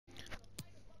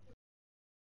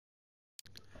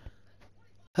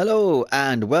Hello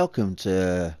and welcome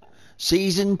to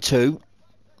Season 2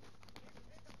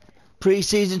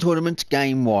 Pre-season tournament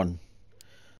Game 1.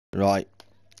 Right,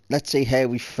 let's see how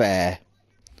we fare.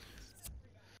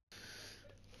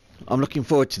 I'm looking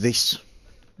forward to this.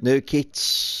 New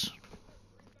kits,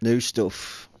 new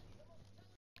stuff.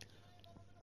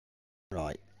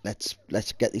 Right, let's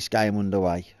get this game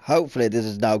underway. Hopefully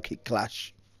there's no kit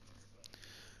clash.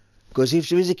 Because if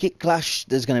there is a kit clash,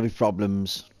 there's going to be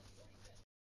problems.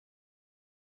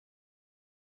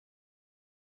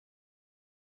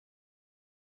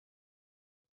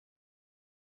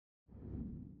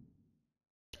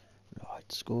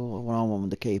 Right, score 1-on-1 with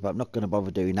the keeper. I'm not going to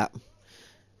bother doing that.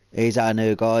 Here's our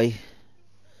new guy.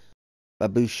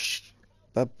 Babushu?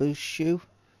 Babushu?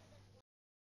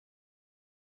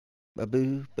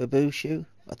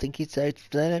 I think it's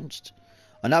pronounced.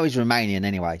 I know he's Romanian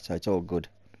anyway, so it's all good.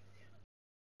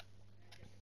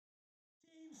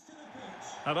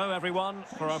 Hello everyone,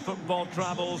 for our football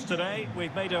travels today,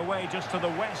 we've made our way just to the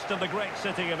west of the great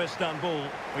city of Istanbul.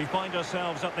 We find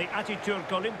ourselves at the Atatürk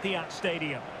Olimpiyat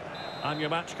Stadium. I'm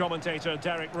your match commentator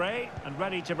Derek Ray, and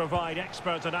ready to provide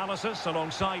expert analysis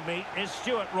alongside me is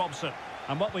Stuart Robson.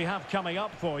 And what we have coming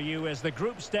up for you is the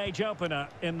group stage opener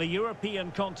in the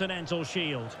European Continental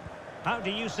Shield. How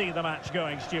do you see the match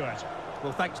going, Stuart?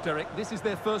 Well, thanks, Derek. This is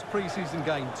their first pre-season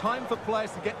game. Time for players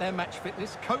to get their match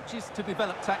fitness, coaches to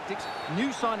develop tactics, new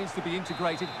signings to be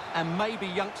integrated, and maybe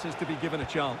youngsters to be given a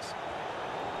chance.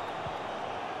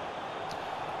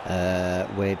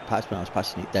 Weird pass when I was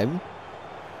passing it down.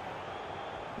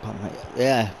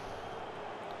 Yeah.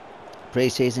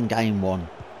 Pre-season game 1.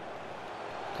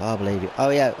 Can't believe it. Oh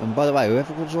yeah, and by the way,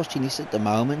 whoever was watching this at the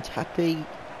moment, happy,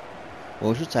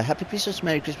 or I should say, happy Christmas,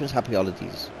 Merry Christmas, happy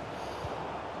holidays.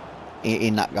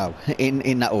 In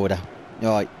that order.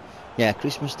 Right, yeah,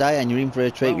 Christmas Day, and you're in for a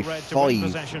treat with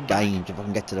 5 games if I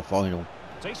can get to the final.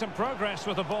 Decent progress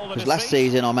with the ball. Because last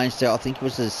season I managed to, I think it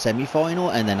was the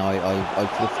semi-final, and then I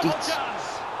fluffed it.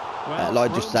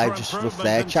 Like just fluffed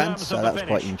their chance, so that was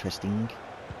quite interesting.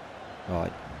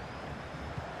 Right.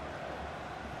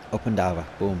 Up and over,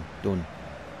 boom, done.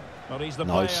 Well, he's the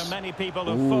nice player many people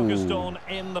have focused on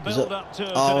in the build-up to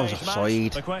today's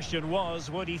match. The question was,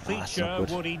 would he feature,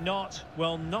 would he not?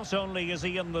 Well, not only is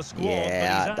he in the squad,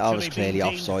 yeah, but that was he's clearly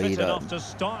actually offside. fit enough to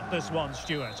start this one,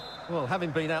 Stuart. Well,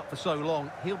 having been out for so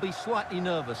long, he'll be slightly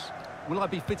nervous. Will I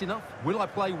be fit enough? Will I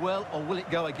play well, or will it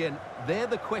go again? They're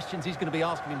the questions he's going to be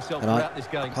asking himself throughout this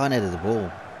game. I can't head of the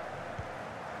ball.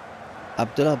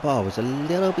 Abdullah Bar was a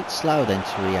little bit slow then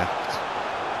to react.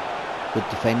 Good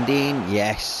defending,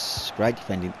 yes, great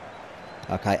defending.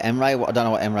 Okay, Emre, I don't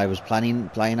know what Emre was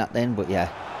playing at then, but yeah,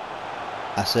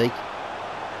 I see.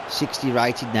 60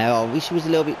 rated now. I wish he was a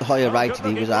little bit higher rated.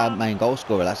 He was our main goal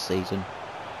scorer last season.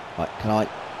 Right, can I?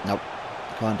 Nope,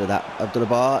 can't do that. Abdullah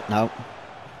Bar, no.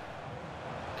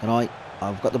 Can I?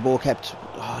 I've got the ball kept.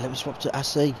 Oh, let me swap to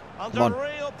Assi. Come on,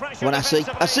 come on, Assi.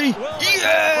 Assi,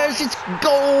 yes, it's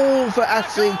goal for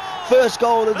Assi. First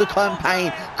goal of the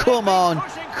campaign. Come on,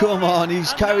 come on.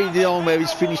 He's carried it on where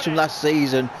he's finished from last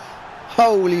season.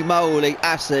 Holy moly,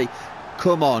 Assi.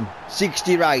 Come on,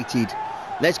 60 rated.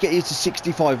 Let's get you to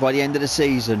 65 by the end of the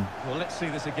season. Well, let's see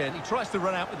this again. He tries to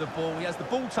run out with the ball. He has the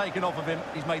ball taken off of him.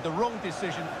 He's made the wrong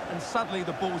decision, and suddenly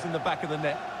the ball's in the back of the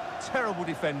net. Terrible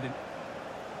defending.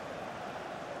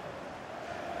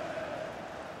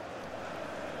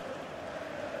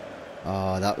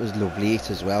 Oh, that was lovely hit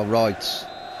as well. Right.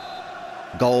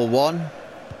 Goal 1.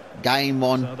 Game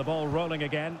 1. So the ball rolling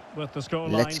again with the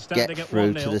scoreline. Let's get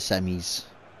through to the semis.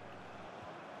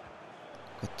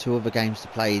 Got 2 other games to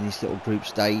play in this little group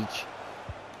stage.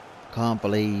 Can't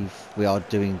believe we are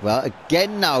doing well.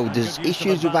 Again now, there's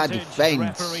issues with our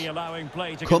defence.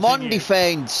 Come on,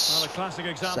 defence. Well, a classic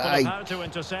example of how to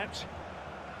intercept.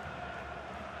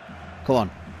 Come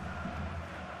on.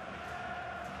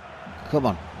 Come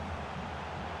on.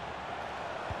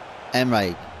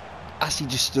 Emre, as he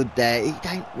just stood there, he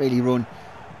can't really run.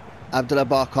 Abdullah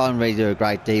Bar can't really do a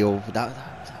great deal. That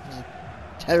was a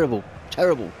terrible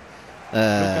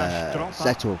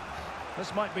setup.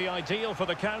 This might be ideal for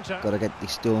the counter. Got to get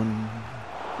this done.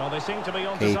 Well, they seem to be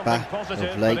onto something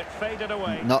positive, but it faded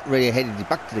away. Not really headed it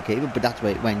back to the keeper, but that's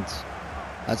where it went.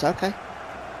 That's okay.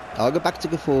 I'll go back to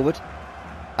go forward.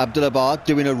 Abdullah Bar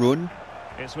doing a run.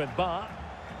 It's with Bar.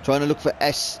 Trying to look for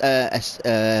Assi.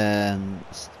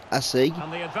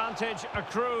 And the advantage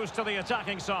accrues to the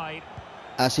attacking side.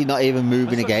 Assi not even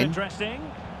moving again. Interesting.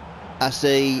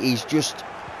 Assi, he's just,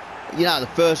 you know, the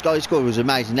first goal he scored was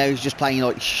amazing. Now he's just playing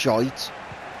like shite.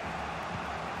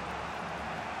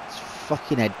 What's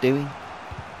fucking head doing?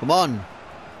 Come on,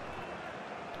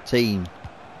 team.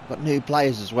 got new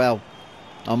players as well.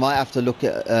 I might have to look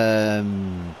at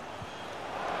the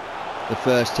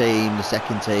first team, the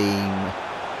second team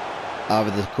over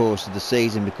the course of the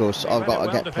season, because I've got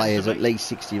to get players at least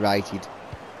 60 rated.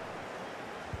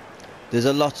 There's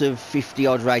a lot of 50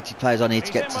 odd rated players I need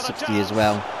to get to 60 as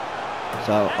well.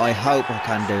 So I hope I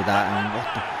can do that. And what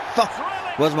the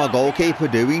fuck was my goalkeeper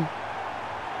doing?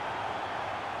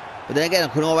 But then again, I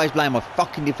can always blame my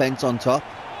fucking defence on top,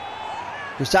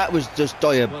 because that was just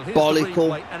diabolical.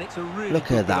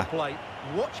 Look at that.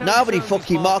 Nobody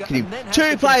fucking marking him.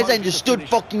 Two players then just stood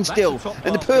fucking still,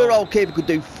 and the poor old keeper could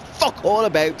do fuck all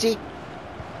about it.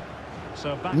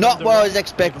 Not what I was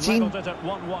expecting.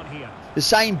 The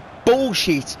same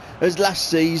bullshit as last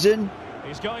season.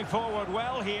 He's going forward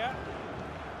well here.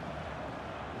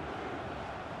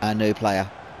 A new player.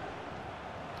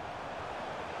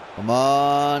 Come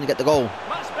on, get the goal.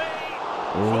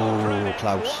 Oh,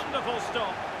 close.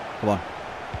 Come on.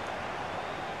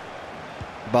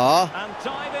 Bar. And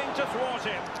diving to thwart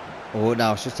him. Oh,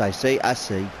 no, I should say, see, I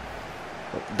see.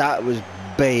 But that was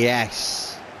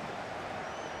BS.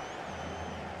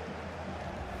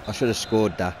 I should have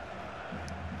scored that.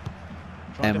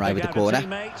 Emre with the corner.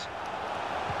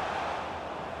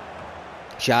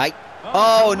 Shay.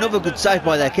 Oh, another good save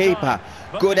by their keeper.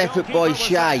 Good effort by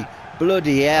Shay.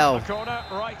 Bloody hell. Corner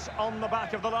right on the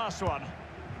back of the last one.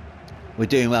 We're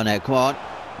doing well now. Come on.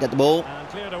 Get the ball. And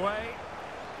cleared away.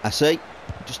 I see.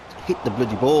 Just hit the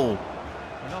bloody ball.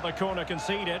 Another corner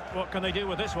conceded. What can they do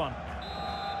with this one?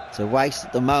 It's a waste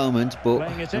at the moment, but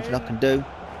nothing I can do.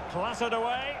 Clattered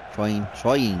away. Trying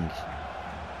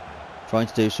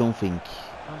to do something.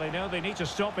 And they know they need to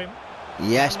stop him.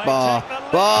 Yes, Bar.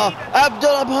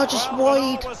 Abdullah Bar just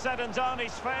wide.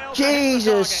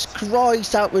 Jesus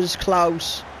Christ, that was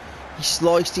close. He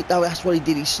sliced it though. That's what he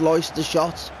did. He sliced the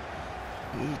shot.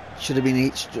 It should have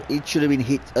been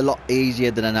hit a lot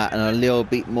easier than that, and a little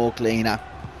bit more cleaner.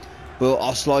 But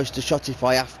I'll slice the shot if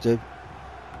I have to.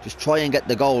 Just try and get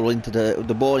the goal into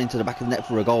the ball into the back of the net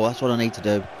for a goal. That's what I need to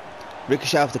do.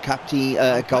 Ricochet off the captain,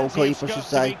 goalkeeper, I should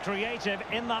say. Creative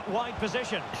in that wide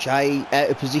position. Shay out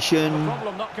of position.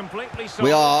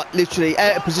 We are literally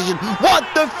out of position. What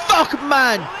the fuck,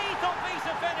 man?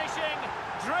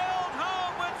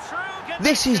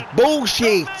 This is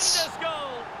bullshit.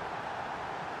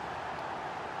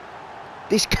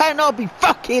 This cannot be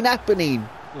fucking happening.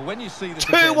 Well, when you see the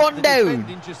 2-1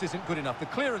 down. Just isn't good enough. The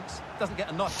clearance doesn't get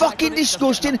a nice fucking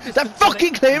disgusting. That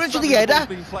fucking clearance of the header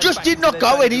just did not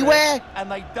go anywhere.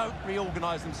 And they don't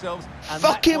reorganise themselves.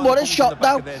 Fucking what a shot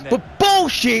though. But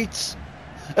bullshit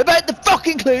about the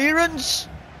fucking clearance.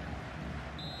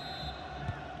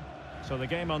 So the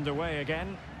game underway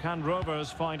again. Can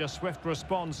Rovers find a swift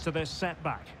response to this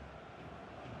setback?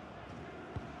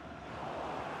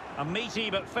 A meaty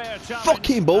but fair challenge.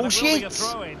 Fucking bullshit.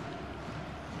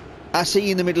 I see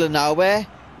you in the middle of nowhere.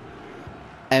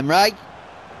 Emre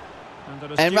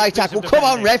tackle. Come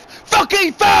on, ref.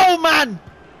 Fucking foul, man.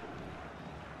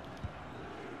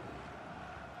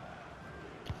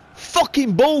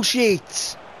 Fucking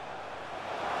bullshit.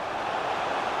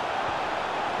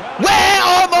 Where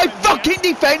are my fucking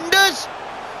defenders?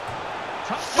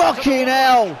 Fucking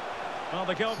hell.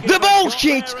 The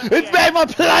bullshit. It's made my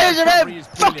players in their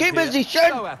fucking position.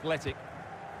 So athletic.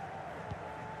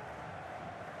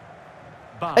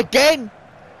 Again,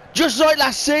 just like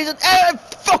last season, out of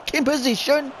fucking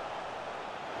position.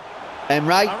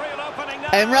 Emre,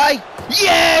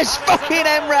 yes, fucking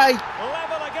Emre,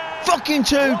 fucking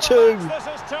 2-2.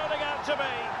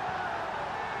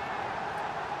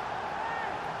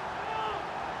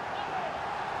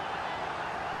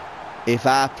 If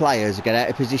our players get out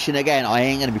of position again, I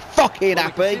ain't going to be fucking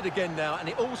happy.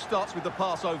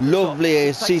 Lovely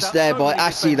assist there by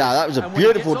Asida. That was a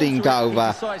beautiful dink over.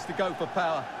 He decides to go for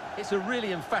power. It's a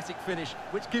really emphatic finish,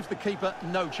 which gives the keeper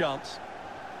no chance.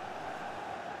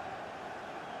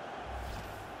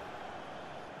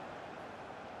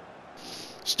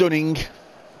 Stunning.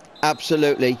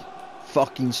 Absolutely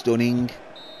fucking stunning.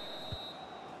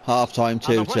 Half-time 2-2.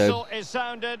 The whistle is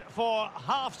sounded for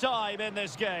half-time in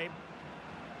this game.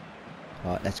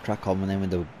 Right, let's crack on then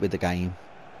with the game.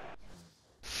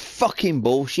 Fucking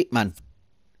bullshit, man.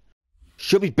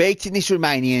 Should be beating this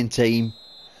Romanian team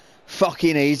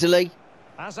fucking easily.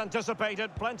 As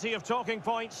anticipated, plenty of talking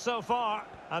points so far,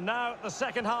 and now the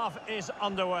second half is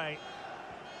underway.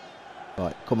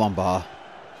 Right, come on, Bar.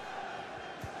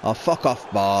 Oh, fuck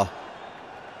off, Bar.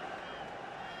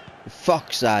 For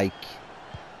fuck's sake.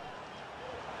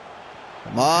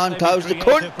 Come on, close the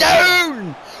cunt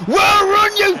down! Well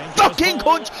run, you fucking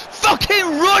cunt!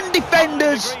 Fucking run,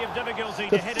 defenders!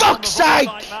 For fuck's sake!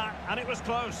 And it was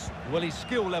close. Well, his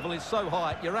skill level is so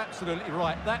high. You're absolutely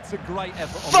right. That's a great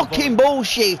effort. Fucking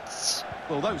bullshit!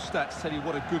 Well, those stats tell you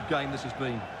what a good game this has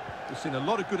been. We've seen a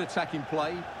lot of good attacking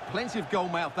play, plenty of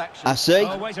goal-mouth action. I see.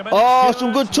 Oh,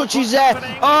 some good touches there.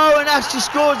 Oh, and Ashley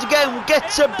scores again.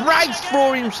 Gets a brace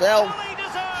for himself.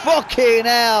 Fucking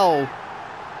hell.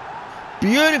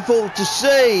 Beautiful to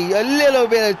see. A little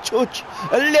bit of touch,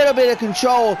 a little bit of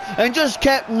control, and just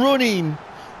kept running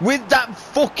with that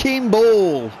fucking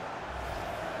ball.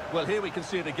 Well, here we can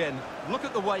see it again. Look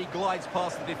at the way he glides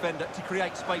past the defender to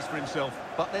create space for himself.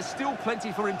 But there's still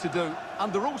plenty for him to do.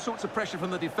 Under all sorts of pressure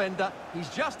from the defender, he's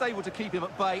just able to keep him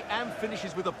at bay and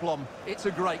finishes with aplomb. It's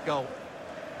a great goal.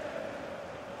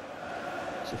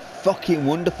 It's a fucking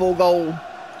wonderful goal.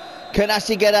 Can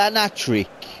Ashley get a hat-trick?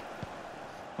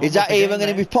 Is that even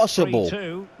going to be possible?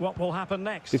 3-2. What will happen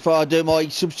next? Before I do my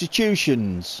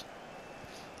substitutions.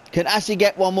 Can Ashley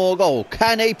get one more goal?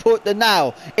 Can he put the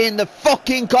nail in the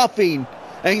fucking coffin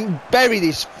and bury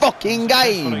this fucking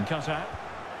game? Come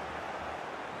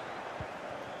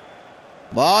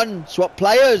on, swap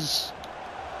players.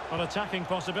 On attacking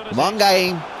possibilities. Come on,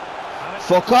 game.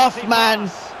 Fuck off, man.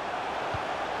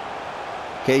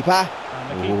 Keeper.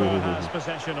 And the keeper has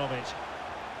possession of it.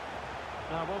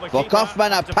 Fuck off,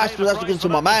 man. I passed possession to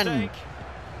my man.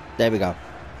 There we go.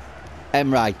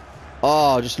 Emre.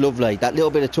 Oh, just lovely. That little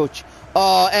bit of touch.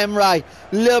 Oh, Emre.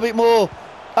 A little bit more.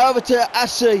 Over to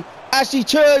Ashley. Ashley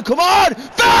turn. Come on.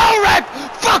 Foul, ref.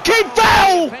 Fucking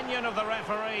foul. Opinion of the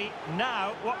referee.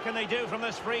 Now, what can they do from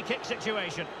this free kick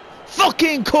situation?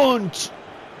 Fucking cunt.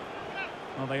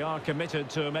 Well, they are committed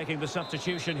to making the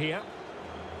substitution here.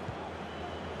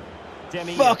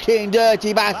 Fucking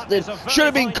dirty bastard. Should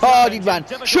have been carded, man.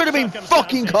 Should have been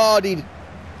fucking carded.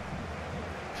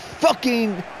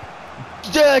 Fucking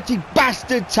dirty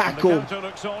bastard tackle. And the counter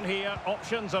looks on here.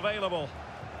 Options available.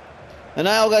 And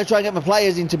now I'm going to try and get my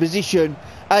players into position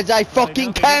as they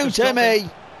fucking counter me.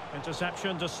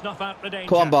 Interception to snuff out the danger.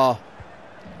 Come on, Bar.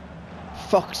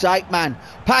 Fuck's sake, man.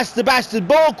 Pass the bastard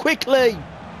ball quickly.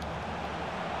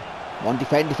 One,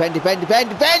 defend. Fucking defend,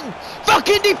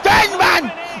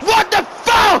 man. What the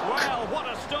fuck? Well, what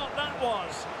a stop that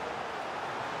was.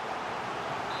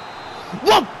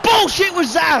 What bullshit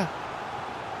was that?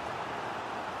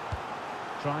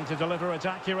 Trying to deliver it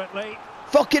accurately.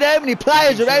 Fucking how many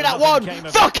players around that one?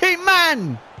 Fucking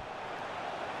man!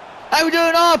 How we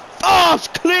doing our arse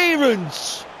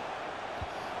clearance?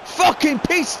 Fucking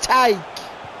piss take!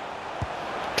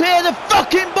 Clear the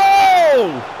fucking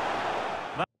ball!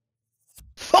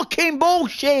 Fucking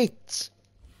bullshit!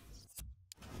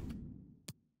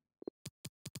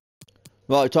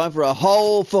 Right, time for a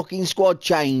whole fucking squad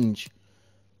change.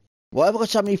 Why have I got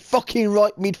so many fucking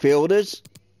right midfielders?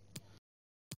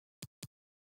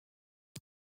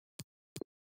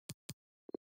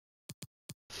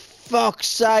 Fuck's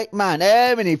sake, man.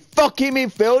 How many fucking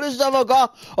midfielders have I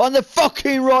got on the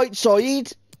fucking right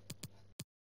side?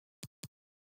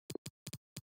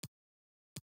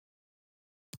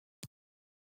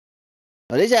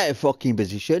 Well, he's out of fucking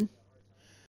position.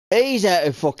 He's out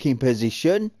of fucking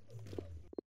position.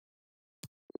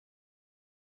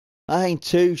 I ain't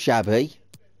too shabby.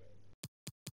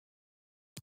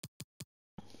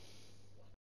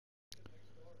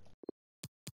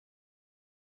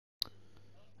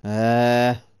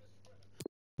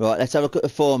 Right, let's have a look at the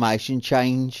formation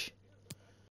change.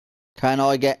 Can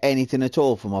I get anything at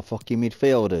all from my fucking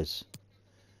midfielders?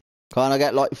 Can't I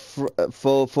get like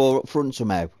four up front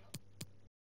somehow?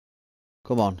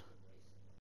 Come on.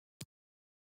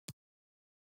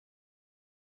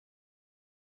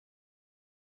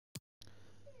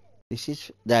 This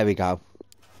is... There we go.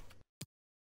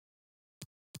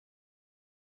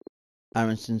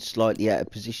 Aronson's slightly out of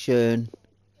position.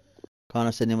 Can't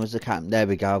I send him as the captain? There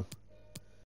we go.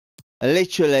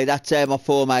 Literally, that's how my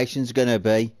formation's going to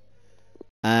be.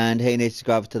 And he needs to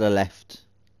go over to the left.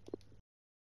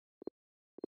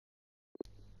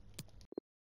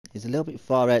 He's a little bit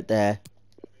far out there.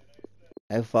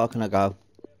 How far can I go?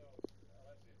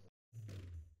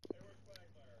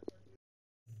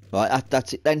 Right,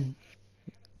 that's it then.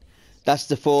 That's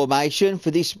the formation for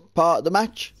this part of the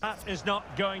match. That is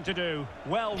not going to do.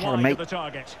 Well wide of the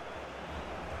target.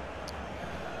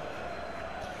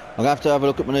 I'm going to have a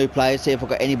look at my new players, see if I've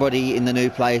got anybody in the new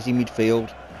players in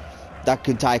midfield that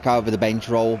can take over the bench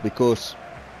role, because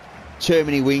too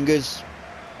many wingers,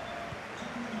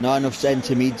 not enough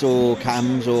centre mids or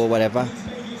cams or whatever.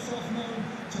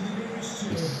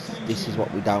 This is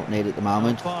what we don't need at the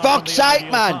moment. Fuck's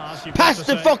sake, man! Pass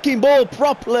the fucking ball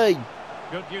properly!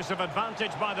 Good use of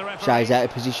advantage by the referee. Shay's out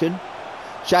of position.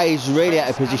 Shay's really out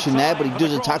of position there, but he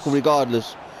does a tackle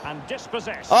regardless. And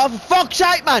dispossessed. Oh, for fuck's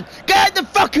sake, man! Get out the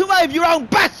fucking way of your own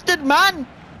bastard, man!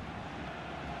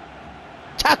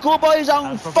 Tackle by his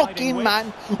own fucking width. man.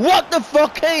 What the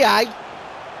fuck, eh?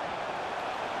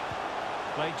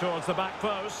 Played towards the back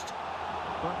post.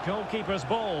 But goalkeeper's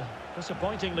ball.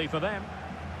 Disappointingly for them.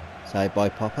 Saved by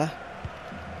Popper.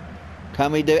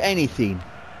 Can we do anything?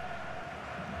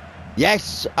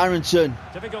 Yes, Aronson.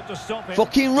 Difficult to stop him.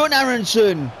 Fucking run,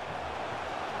 Aronson.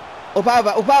 Up over,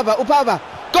 up over, up over.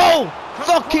 Goal!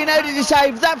 Fucking how did he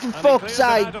save that, for fuck's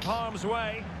sake? Out of harm's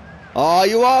way. Oh,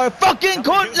 you are a fucking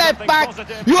cunt, left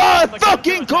back. You are a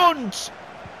fucking cunt.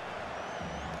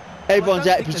 Everyone's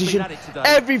out of position.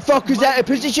 Every fucker's out of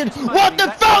position. What the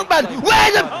fuck, man?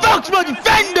 Where the fuck's my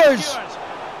defenders?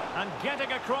 And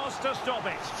getting across to stop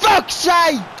it. Fuck's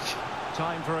sake!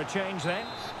 Time for a change then.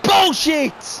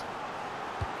 Bullshit!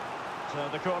 So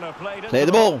the corner played. Clear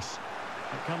the ball.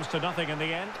 It comes to nothing in the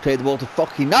end. Clear the ball to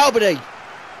fucking nobody.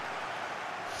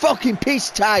 Fucking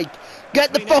piss take.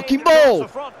 Get the fucking ball. The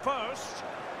front post.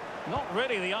 Not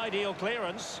really the ideal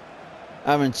clearance.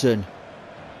 Aronson.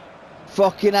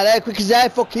 Fucking hell, how quick is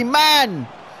that fucking man?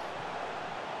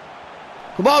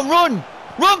 Come on, run!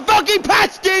 Run fucking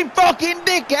past him, fucking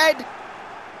dickhead!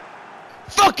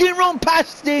 Fucking run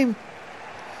past him!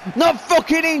 Not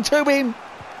fucking into him!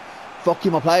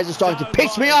 Fucking my players are starting to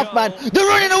piss me off, man! They're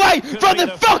running away from the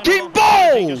fucking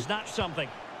ball!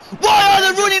 Why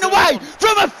are they running away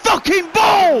from a fucking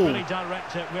ball? Really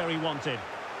direct it where he wanted.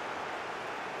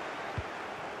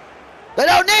 They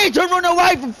don't need to run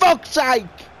away, for fuck's sake!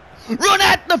 Run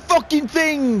at the fucking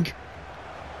thing!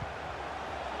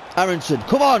 Aronson,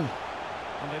 come on!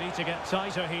 And they need to get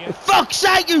tighter here. For fuck's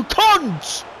sake, you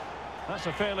cunts! That's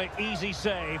a fairly easy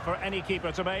save for any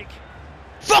keeper to make.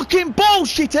 Fucking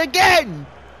bullshit again!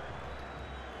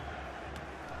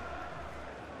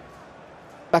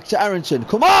 Back to Aronson,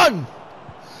 come on!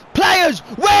 Players,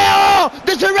 where are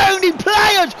the surrounding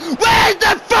players? Where's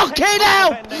the fucking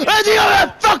hell are the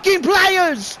other fucking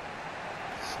players?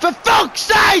 For fuck's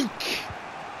sake!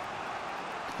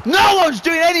 No one's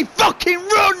doing any fucking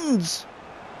runs!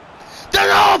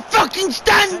 They're all fucking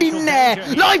standing there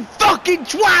like fucking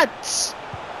twats!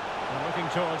 And looking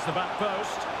towards the back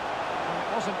post. Well,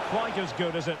 it wasn't quite as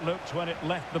good as it looked when it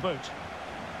left the boot.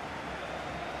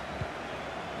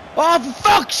 Oh, for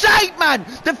fuck's sake, man!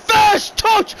 The first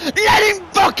touch! Let him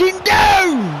fucking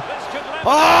down!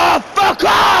 Oh, fuck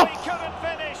off!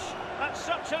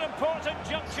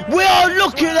 We are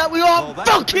lucky that we are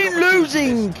fucking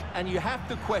losing! And you have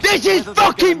to question this is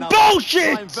fucking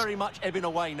bullshit! I'm very much ebbing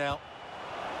away now.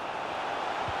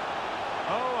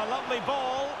 Oh, a lovely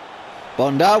ball.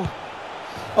 Bondo.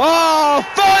 Oh,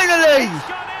 finally!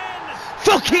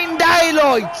 Fucking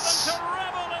daylights!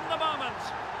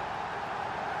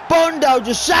 Bondo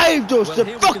just saved us. The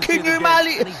fucking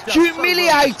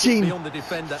humiliating,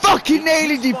 fucking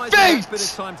nearly defeat. Bit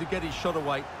of time to get his shot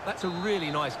away. That's a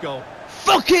really nice goal.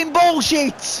 Fucking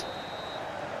bullshit.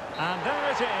 And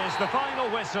there it is, the final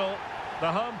whistle. The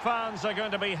home fans are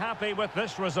going to be happy with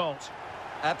this result.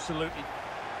 Absolutely.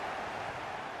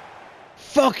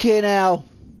 Fucking hell.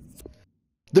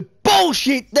 The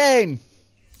bullshit then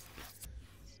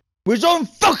was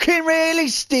unfucking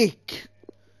realistic.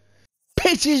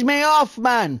 Pisses me off,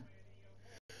 man.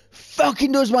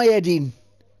 Fucking does my head in.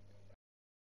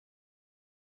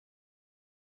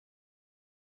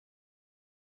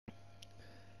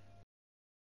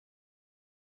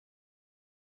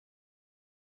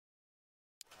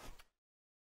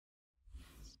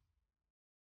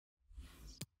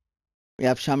 We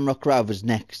have Shamrock Rovers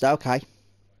next. Okay.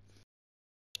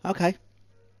 Okay.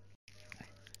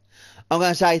 I'm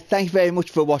going to say thank you very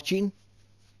much for watching.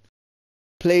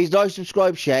 Please like,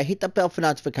 subscribe, share, hit that bell for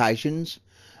notifications.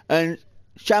 And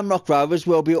Shamrock Rovers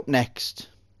will be up next.